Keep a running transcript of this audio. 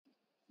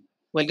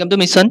Welcome to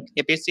Mission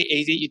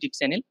𝐴𝒊𝒔𝒔𝒊𝒐𝒏 YouTube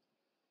channel.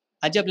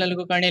 আজি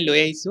আপোনালোকৰ কাৰণে লৈ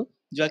আহিছো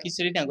যোৱা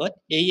কিছুদিন আগত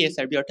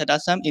Aesrb অৰ্থাৎ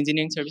আসাম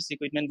ইঞ্জিনিয়াৰিং সাৰ্ভিস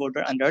ৰিক্ৰুটমেন্ট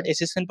বৰ্ডৰ আন্ডাৰত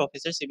এসিস্টেন্ট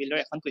প্ৰফেসৰ সিভিলৰ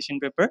এখন কোৱেশ্চন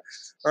পেপাৰ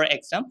অৰ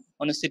এক্সাম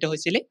অনুষ্ঠিত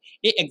হৈছিল।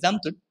 এই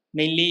এক্সামটোত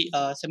মেইনলি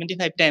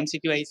 75 টা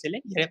MCQ আহিছিল।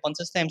 ইয়াৰে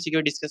 50 টা MCQ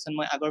ডিসকাশন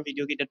মই আগৰ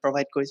ভিডিও গিটাত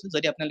প্ৰভাইড কৰিছো।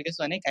 যদি আপোনালোকে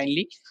চোৱা নাই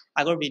কাইন্ডলি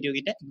আগৰ ভিডিও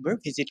গিটা একবাৰ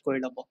ভিজিট কৰি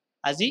ল'ব।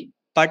 আজি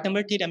পাৰ্ট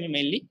নম্বৰ 3 আমি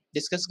মেইনলি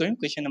ডিসকাস কৰিম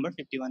কোৱেশ্চন নম্বৰ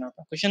 51 ৰ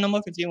পৰা। কোৱেশ্চন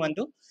নম্বৰ 51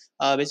 টো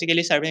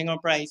বেসিক্যালি সাৰ্ভেইংৰ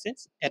পৰা আহিছে।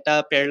 এটা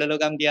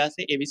প্যাৰালেলোগ্ৰাম দিয়া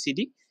আছে ABCD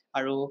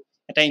আৰু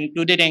এটা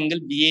ইনক্লুডেড এংগল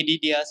BAD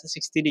দিয়া আছে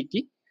 60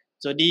 ডিগ্ৰী।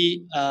 যদি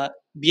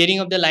bearing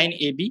of the line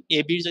AB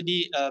ৰ যদি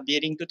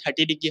bearing to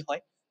 30 ডিগ্ৰী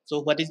হয়, so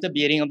what is the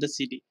bearing of the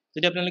CD?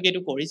 যদি আপোনালোকে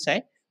এটো কৰি চাই,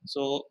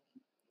 so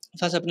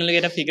ফাৰ্স্ট আপোনালোকে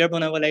এটা ফিগাৰ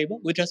বনাব লাগিব।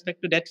 with respect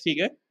to that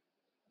figure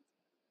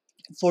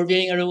for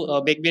bearing আৰু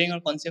বেক bearing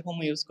ৰ কনসেপ্ট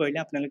সমূহ ইউজ কৰিলে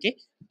আপোনালোকে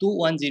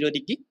 210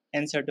 ডিগ্ৰী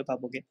এনসাৰটো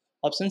পাবগে।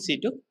 অপচন সি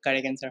টো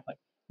কাৰেক্ট এনসাৰ হয়।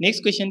 নেক্সট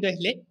কোৱেশ্চনটো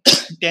আহিলে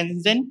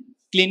tangent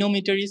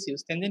clinometer is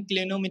used. Tangent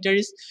clinometer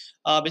is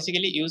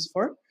basically used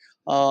for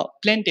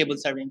plane table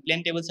surveying.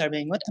 Plane table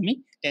surveying ত আমি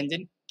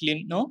tangent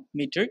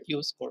clinometer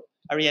use কৰো।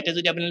 আৰু ইয়াতে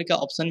যদি আপোনালোকে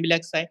অপচন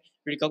বিলাক চাই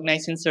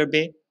ৰিকগনাইজেশন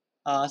survey,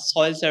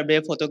 soil survey,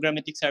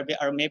 photogrammetric survey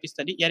আৰু map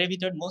study, ইয়াৰে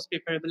ভিতৰত most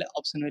preferable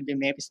option will be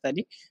map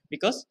study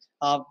because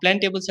plane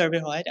table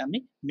survey হয় আমি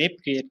map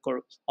create কৰো।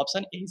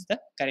 Option A is the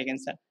correct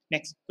answer.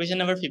 Next, question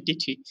number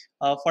 53.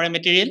 For a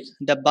material,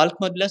 the bulk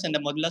modulus and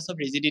the modulus of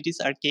rigidities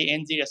are K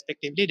and G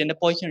respectively, then the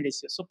Poisson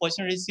ratio. So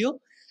Poisson ratio,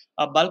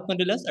 bulk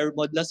modulus and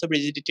modulus of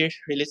rigidity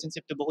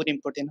relationship to बहुत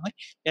important হয়।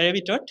 ইয়াৰে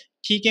ভিতৰত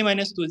 3k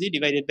 - 2g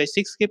divided by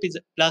 6k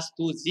plus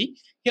 2g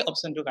সেই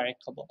option to correct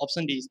হ'ব।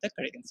 Option D is the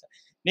correct answer.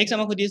 Next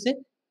আমাক সুধি আছে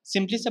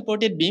simply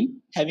supported beam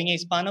having a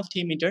span of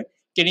 3 meter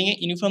carrying a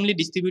uniformly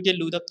distributed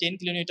load of 10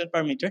 kN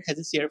per meter has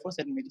a shear force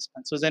at mid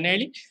span. So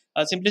generally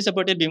simply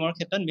supported beam or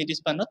ক্ষেত্ৰত mid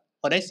span ত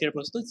সদায় shear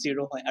force টো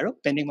 0 হয় আৰু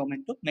bending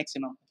moment টো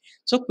maximum হয়।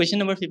 So question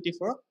number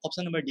 54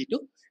 option number D টো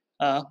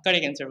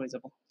correct answer হৈ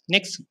যাব।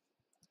 Next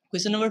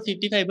question number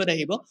 55 ত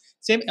আহিব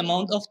same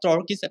amount of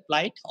torque is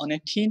applied on a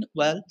thin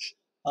well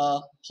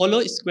hollow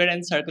square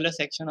and circular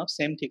section of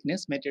same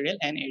thickness material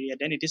and area,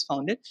 then it is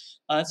found that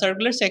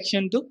circular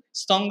section to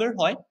stronger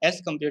hoy as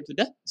compared to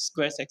the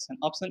square section.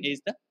 Option A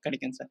is the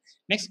correct answer.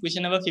 Next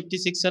question number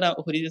 56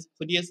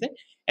 hudi ase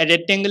a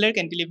rectangular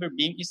cantilever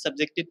beam is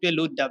subjected to a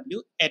load W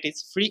at its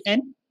free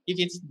end if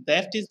its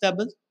depth is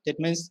double, that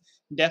means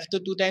depth to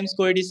 2 times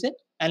kori dise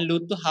and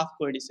load to half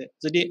kori dise।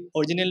 যদি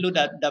original load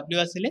W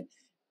asile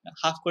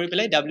half kori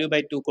pelai W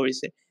by 2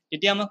 korise,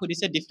 তেতিয়া আমাক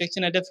সুধিছে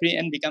deflection at the free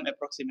end become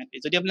approximately।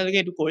 যদি আপোনালোকে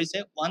এটো কৰিছে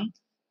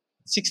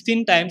 116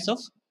 times of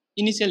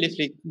initial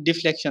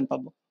deflection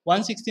পাব।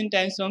 116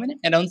 times মানে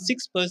around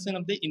 6%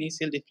 of the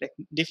initial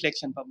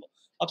deflection পাব।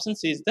 Option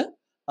C is the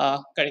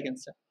correct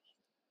answer.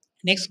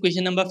 Next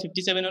question number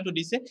 57 to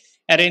this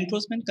a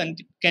reinforcement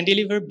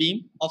cantilever beam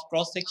of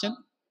cross section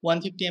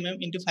 150 mm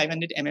into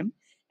 500 mm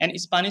and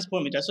span is 4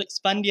 meter. So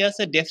span dia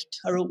ase, depth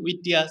aru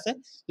width dia ase।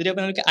 যদি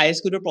আপোনালোকে 𝐼𝑠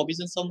code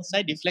provision সম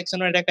চাই deflection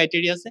er এটা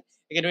criteria আছে,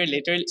 একেদৰে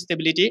lateral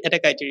stability এটা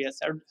criteria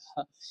আছে। আৰু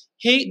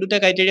সেই দুটা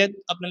criteria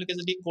আপোনালোকে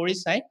যদি কৰি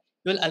চাই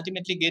you will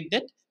ultimately get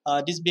that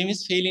this beam is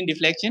fail in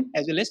deflection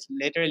as well as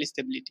lateral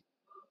stability.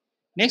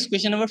 Next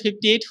question number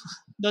 58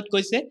 dot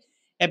কৈছে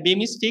a beam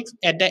is fixed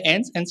at the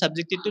ends and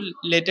subjected to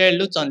lateral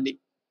loads only,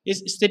 is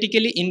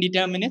statically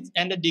indeterminate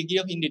and the degree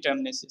of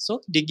indeterminacy. So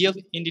degree of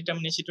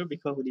indeterminacy টোৰ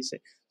বিষয় সুধিছে।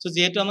 So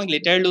যেহেতু আমাক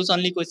lateral loads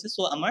only কৈছে,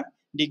 so আমাৰ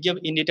degree of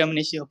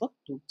indeterminacy হ'ব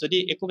 2। যদি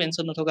একো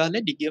মেনশন নথকা হলে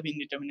degree of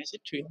indeterminacy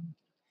 3 হ'ব।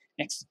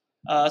 Next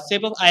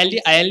shape of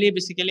ILD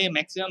basically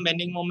maximum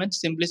bending moment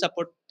simply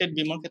supported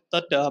beam or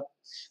ক্ষেত্ৰত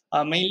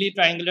mainly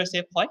triangular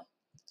shape হয়।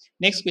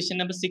 Next question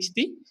number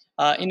 60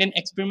 in an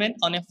experiment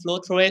on a flow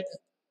through a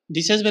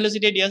discharge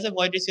velocity দিয়া আছে,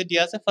 void ratio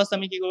দিয়া আছে। First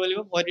আমি কি কৰিব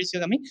লাগিব, void ratio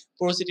আমি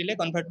porosity লে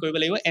কনভাৰ্ট কৰিব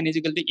লাগিব n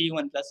 =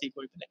 e1 + e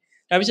কৰি পেলাই।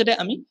 তাৰ পিছতে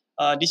আমি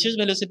discharge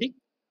velocity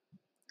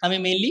আমি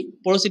মেইনলি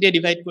porosity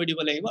ডিভাইড কৰি দিব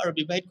লাগিব আৰু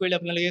ডিভাইড কৰিলে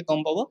আপোনালোকে গম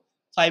পাব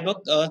 5 ক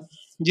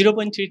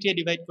 0.33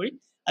 ডিভাইড কৰি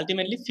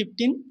ultimately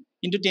 15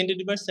 into 10 to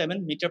the power 7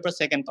 meter per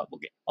second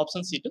পাবগে।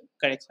 Option C to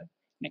correct হয়।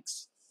 Next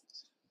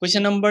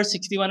question number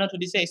 61 to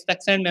this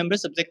structure and member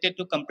subjected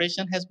to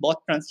compression has both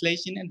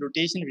translation and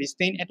rotation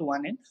restrained at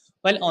one end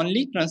while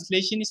only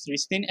translation is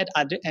restrained at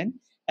other end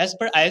as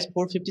per IS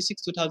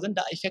 456/2000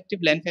 the effective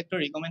length factor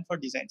recommend for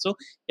design. So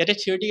yate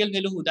theoretical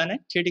value huda nai,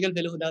 theoretical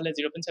value huda hole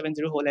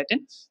 0.70 whole at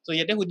end, so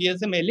yate hudi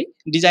ase mainly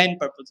design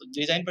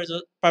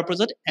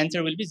purpose answer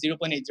will be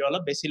 0.80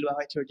 অলপ বেছি লোৱা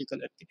হয় theoretical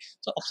এতকে।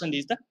 So option D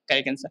is the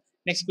correct answer.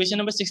 Next question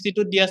number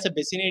 62 দিয়া আছে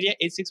basin area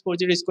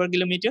 8640 square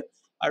kilometer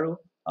আৰু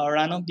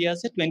run of দিয়া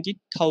আছে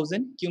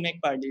 20,000 cubic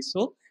per day. So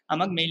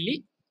আমাক mainly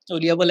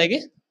উলিয়াব লাগে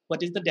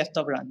what is the depth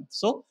of run.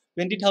 So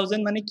 20,000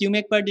 মানে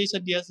cubic per day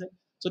দিয়া আছে।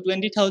 So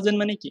 20,000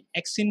 মানে কি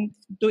x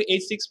into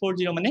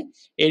 8640 মানে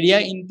area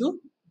into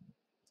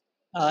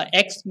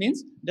x means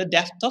the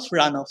depth of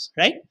runoffs,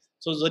 right?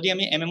 So যদি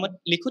আমি mm ত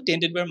লিখো 10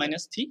 to the power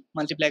 -3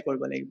 multiply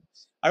কৰিব লাগিব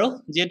আৰু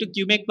যেহেতু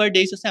cubic per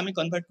days আছে আমি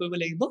কনভাৰ্ট কৰিব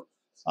লাগিব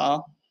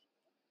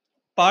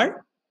per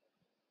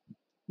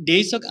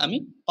days ক আমি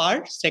per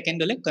second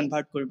লৈ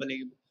কনভাৰ্ট কৰিব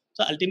লাগিব।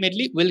 So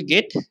ultimately we'll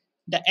get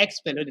the X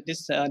value, that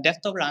is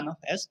depth of runoff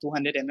as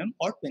 200 mm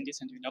or 20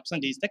 cm. Option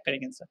D is the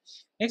correct answer.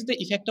 Next, the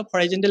effect of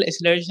horizontal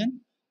acceleration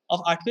of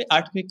earthquake.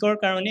 Earthquakeৰ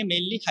কাৰণে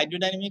mainly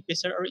hydrodynamic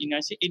pressure or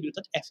inertia এই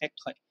দুটাত effect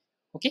হয়.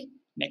 Okay,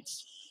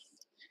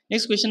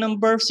 next question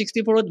number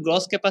 64,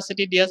 gross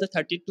capacity দিয়া আছে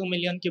 32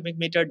 million cubic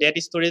meter, dead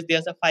storage দিয়া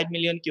আছে 5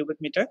 million cubic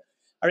meter,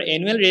 আৰু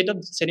annual rate of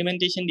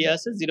sedimentation দিয়া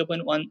আছে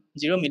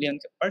 0.10 million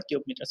per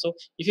cubic meter. So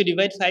if you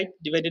divide 5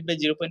 divided by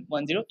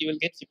 0.10, you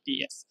will get 50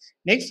 years.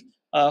 Next,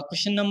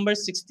 question number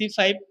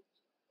 65.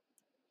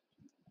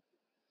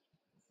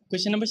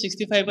 Question number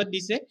 65 what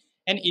this is,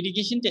 an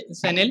irrigation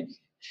channel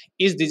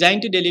is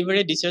designed to deliver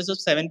a discharge of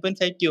 7.5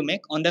 𝐾𝐒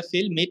on the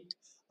field meet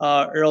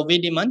rabi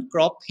demand.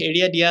 Crop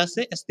area dia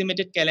ase,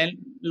 estimated canal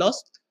loss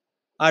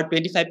are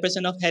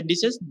 25% of head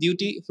discharge.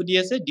 Duty fudi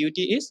ase,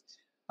 duty is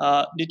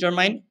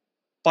determined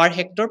per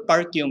hectare per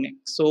𝐾𝐒.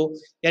 So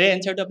here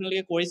answer to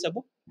apnaloke kori sabo,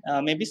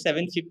 maybe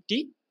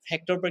 750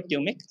 hectare per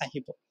𝐾𝐒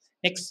ahibo.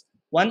 Next,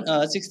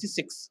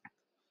 166.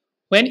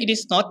 When it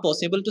is not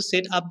possible to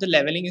set up the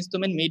leveling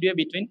instrument midway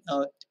between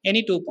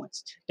any 2 points,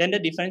 then the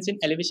difference in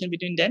elevation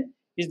between them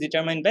is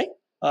determined by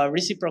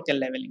reciprocal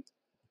leveling.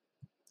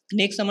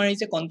 Next, আমাৰ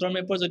হৈছে contour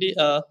map যদি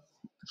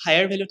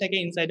higher value থাকে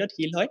inside ত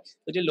hill হয়,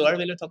 যদি lower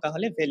value থকা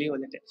হলে valley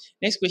হলেতে.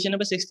 Next, question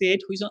number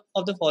 68, which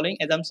of the following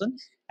assumption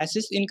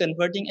assists in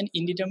converting an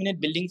indeterminate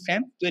building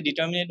frame to a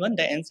determinate one?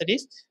 The answer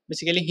is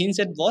basically hinge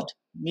at what,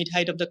 mid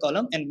height of the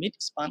column and mid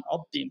span of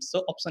beams. So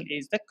option A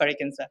is the correct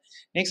answer.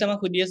 Next, আমাক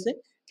সুধি আছে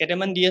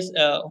কেটামান Diaz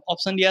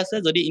option দিয়া আছে,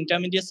 যদি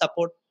intermediate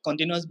support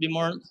continuous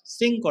বিমৰ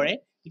Singh কৰে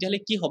তেতিয়াহলে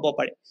কি হ'ব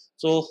পাৰে?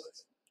 সো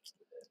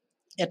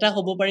এটা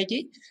হ'ব পাৰে কি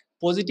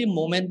পজিটিভ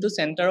মোমেন্টটো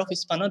সেন্টাৰ অফ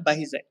স্পানত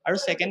বাঢ়ি যায়, আৰু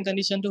সেকেন্ড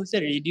কন্ডিশনটো হৈছে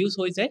ৰিডিউস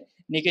হৈ যায়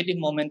নেগেটিভ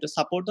মোমেন্টটো,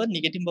 সাপোৰ্টত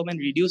নেগেটিভ মোমেন্ট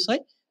ৰিডিউস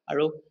হয়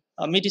আৰু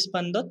mid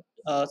স্পানত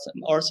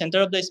or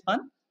center of the span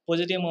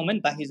positive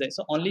moment bahi jai.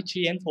 So only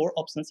 3 and 4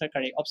 options are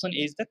correct. Option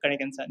A is the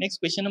correct answer. Next,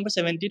 question number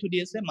 72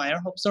 is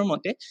Meyerhoff's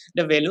mote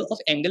the value of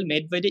angle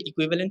made by the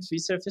equivalent free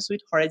surface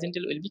with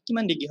horizontal will be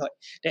kiman degree hoy?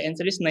 The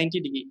answer is 90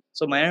 degree.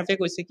 So Meyerhoff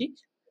koise ki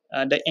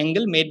the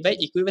angle made by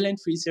equivalent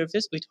free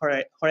surface with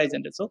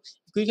horizontal. So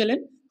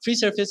equivalent free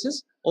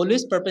surfaces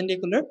always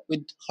perpendicular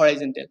with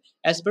horizontal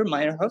as per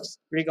Meyerhoff's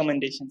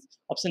recommendations.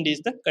 Option D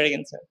is the correct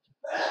answer.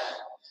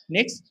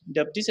 Next,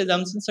 Dupty's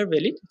assumptions are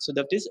valid. So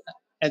Dupty's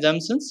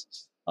assumptions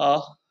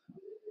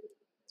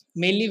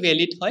mainly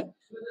valid হয়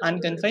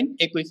unconfined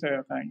aquifer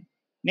কাৰণে.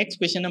 Next,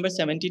 question number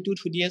 72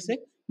 সুধি আছে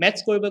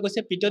maths কৰিব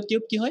কৈছে পিটত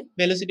tube কি হয়?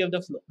 Velocity of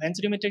the flow.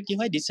 Densimeter কি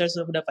হয়? Discharge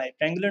of the pipe.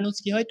 Triangular nose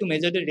কি হয়? To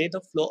measure the rate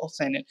of flow of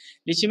channel.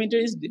 Decimeter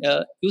is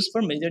used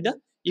for measure the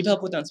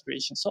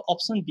evapotranspiration. So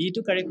option B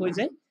to correct হৈ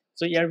যায়.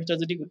 So ইয়াৰ ভিতৰত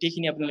যদি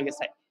গুটেইখিনি আপোনালোকে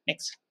চাই.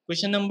 Next,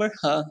 question number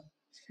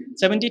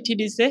 73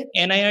 দিছে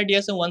NIR দি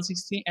আছে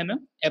 160 mm,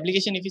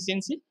 application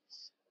efficiency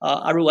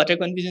আৰু water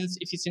conversion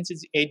efficiency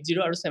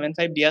 80 আৰু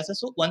 75 দিয়া আছে.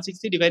 So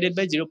 160 divided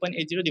by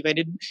 0.80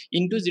 divided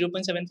into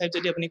 0.75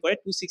 যদি আপুনি কৰে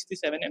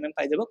 267 mm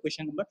পাই যাব.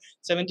 Question number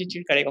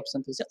 73 correct option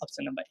হৈছে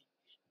option number A.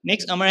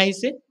 Next, আমাৰ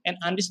আহিছে an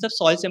undisturbed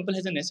soil sample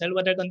has a natural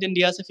water content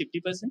দিয়া আছে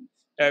 50%,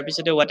 তাৰ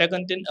পিছতে water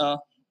content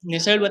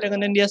natural water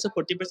content দিয়া আছে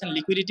 40%,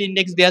 liquidity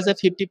index দিয়া আছে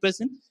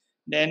 50%,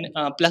 then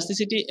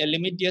plasticity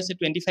limit দিয়া আছে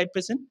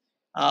 25%.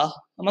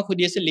 আমাক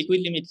সুধি আছে liquid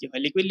limit কি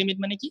হয়? Liquid limit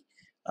মানে কি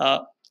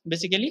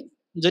basically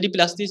যদি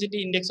plasticity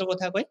index ৰ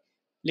কথা কয়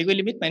liquid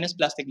limit minus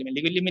plastic limit.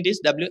 Liquid limit is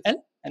WL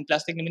and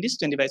plastic limit is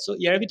 25. So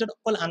ইয়াৰ ভিতৰত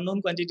অকল unknown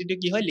quantity টো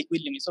কি হয়?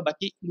 Liquid limit. So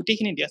বাকি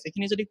গুটেইখিনি দিয়া আছে,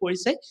 এখিনি যদি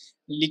কৰিছে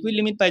liquid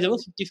limit পাই যাব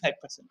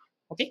 55%.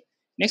 Okay,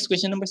 next,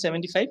 question number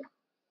 75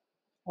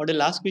 or the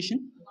last question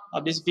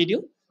of this video.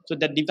 So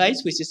the device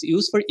which is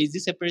used for easy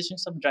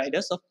separations of dry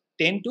dust of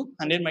 10 to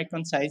 100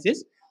 micron sizes.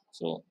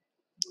 So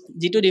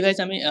যিটো device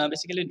আমি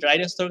basically dry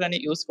ডাস্টৰ কাৰণে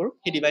use কৰো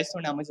সেই ডিভাইসৰ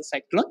নাম হৈছে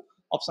cyclone.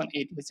 Option A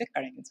হৈছে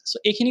correct answer. So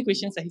এইখিনি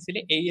questions আহিছিলে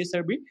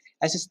AESRB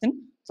অ্যাসিস্ট্যান্ট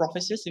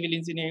প্ৰফেছৰ সিভিল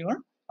ইঞ্জিনিয়াৰিঙৰ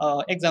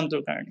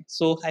এক্সামটোৰ কাৰণে.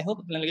 সো আই হোপ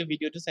আপোনালোকে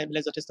ভিডিওটো চাই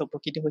পেলাই যথেষ্ট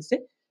উপকৃত হৈছে.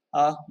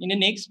 ইন দ্য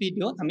নেক্সট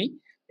ভিডিও আমি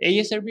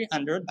AESRB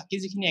আন্ডাৰত বাকি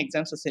যিখিনি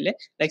এক্সামস আছিলে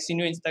লাইক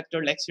সিনিয়ৰ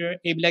ইনষ্ট্ৰাক্টৰ, লেকচাৰাৰ,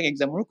 এইবিলাক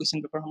এক্সামৰ কোৱেশ্চন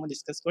পেপাৰসমূহ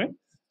ডিসকাস কৰিম.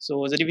 সো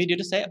যদি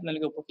ভিডিওটো চাই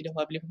আপোনালোকে উপকৃত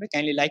হোৱা বুলি ভাবে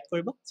কাইন্ডলি লাইক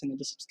কৰিব,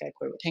 চেনেলটো সাবস্ক্ৰাইব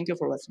কৰিব. Thank U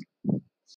for watching.